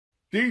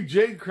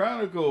DJ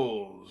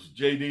Chronicles,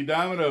 JD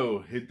Domino,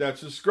 hit that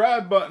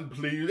subscribe button,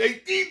 please. Hey,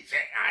 DJ,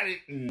 I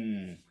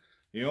didn't.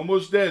 He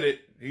almost did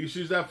it. He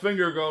sees that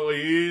finger go,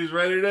 he's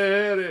ready to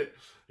hit it.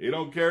 He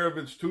don't care if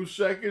it's 2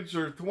 seconds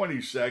or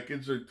 20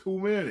 seconds or 2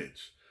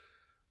 minutes.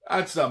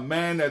 That's a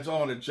man that's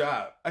on a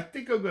job. I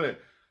think I'm going to,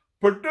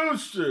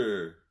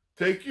 producer,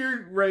 take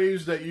your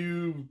raise that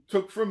you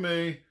took from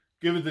me,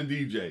 give it to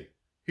DJ.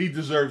 He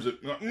deserves it.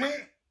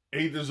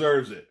 He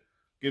deserves it.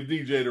 Give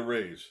DJ the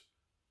raise.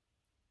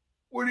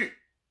 What do you...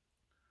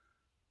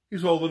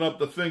 He's holding up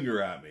the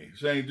finger at me,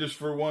 saying just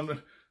for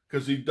one,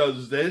 because he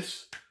does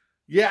this.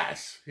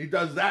 Yes, he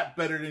does that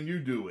better than you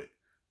do it.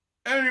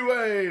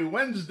 Anyway,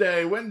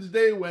 Wednesday. One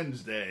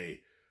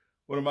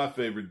of my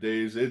favorite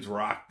days, it's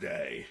rock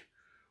day.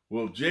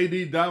 Will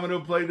JD Domino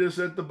play this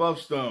at the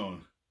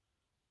Buffstone?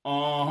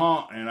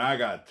 And I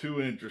got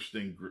 2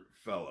 interesting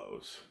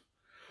fellows.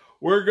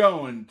 We're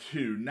going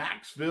to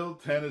Knoxville,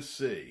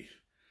 Tennessee.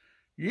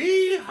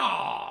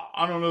 Yeehaw!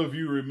 I don't know if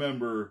you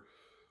remember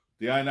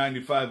the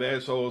I-95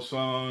 Asshole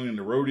song and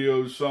the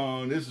Rodeo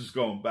song. This is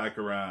going back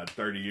around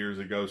 30 years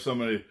ago.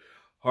 Some of the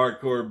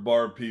hardcore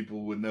bar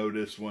people would know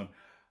this one.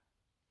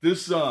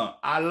 This song,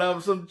 I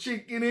love some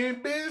chicken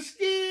and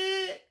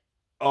biscuit.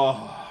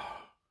 Oh,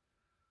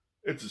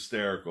 it's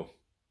hysterical.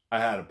 I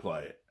had to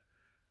play it.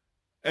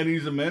 And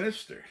he's a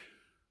minister.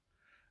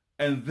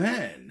 And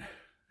then,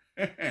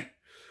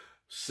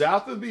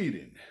 south of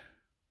Eden,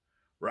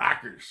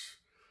 rockers.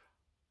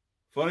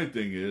 Funny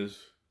thing is,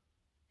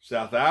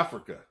 South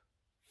Africa.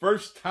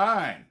 First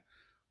time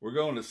we're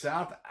going to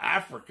South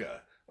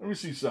Africa. Let me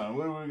see something.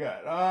 What do we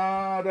got?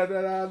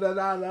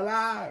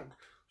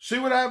 See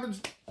what happens?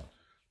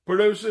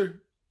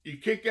 Producer, you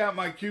kick out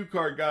my cue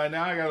card guy.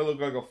 Now I got to look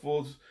like a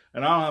fool.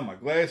 And I don't have my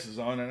glasses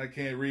on and I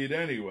can't read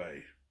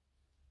anyway.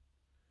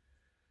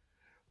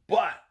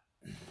 But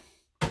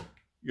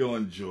you'll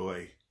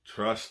enjoy.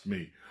 Trust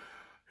me.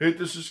 Hit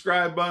the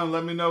subscribe button.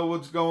 Let me know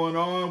what's going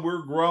on.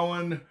 We're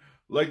growing.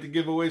 Like to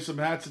give away some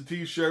hats and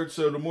t-shirts,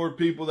 so the more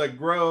people that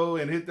grow,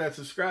 and hit that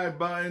subscribe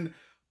button.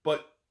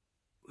 But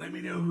let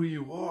me know who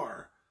you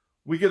are.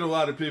 We get a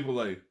lot of people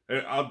like,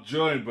 hey, I'll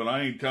join, but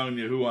I ain't telling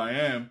you who I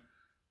am.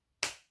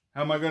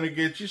 How am I going to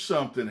get you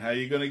something? How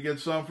you going to get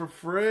something for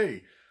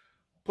free?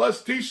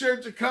 Plus,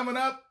 t-shirts are coming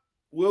up.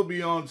 We'll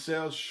be on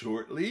sale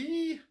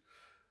shortly.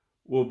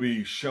 We'll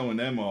be showing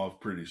them off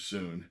pretty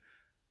soon.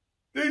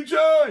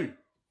 DJ!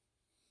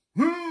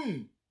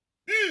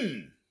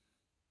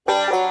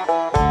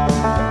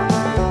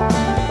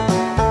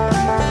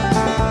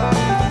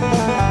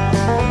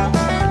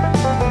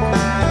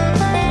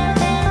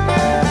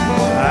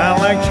 I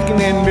like chicken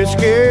and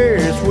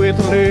biscuits with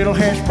a little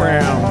hash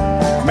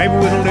brown, maybe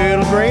with a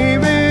little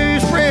gravy,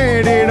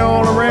 spread it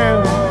all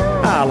around.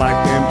 I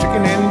like them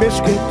chicken and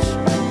biscuits,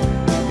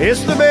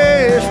 it's the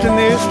best in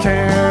this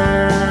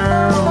town.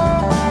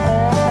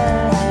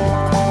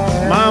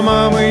 My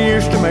mama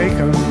used to make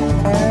them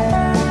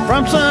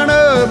from sun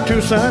up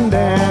to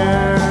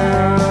sundown.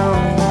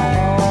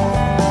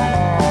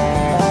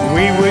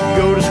 We would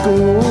go to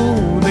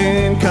school,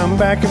 then come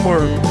back and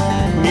work.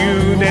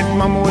 Knew that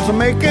mama was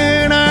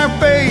making our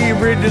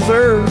favorite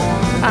dessert.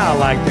 I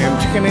like them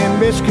chicken and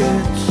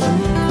biscuits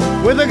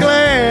with a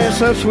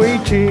glass of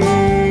sweet tea.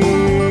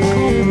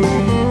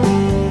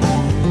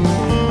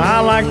 I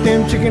like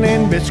them chicken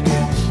and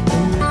biscuits,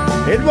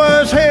 it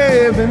was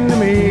heaven to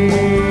me.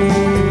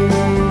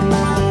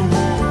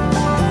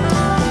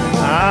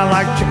 I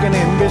like chicken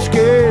and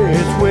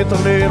biscuits with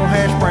a little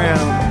hash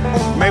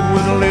brown, maybe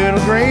with a little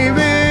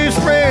gravy,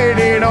 spread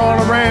it all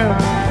around.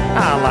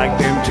 I like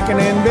them chicken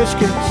and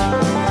biscuits,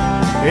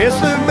 it's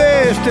the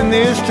best in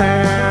this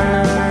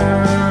town.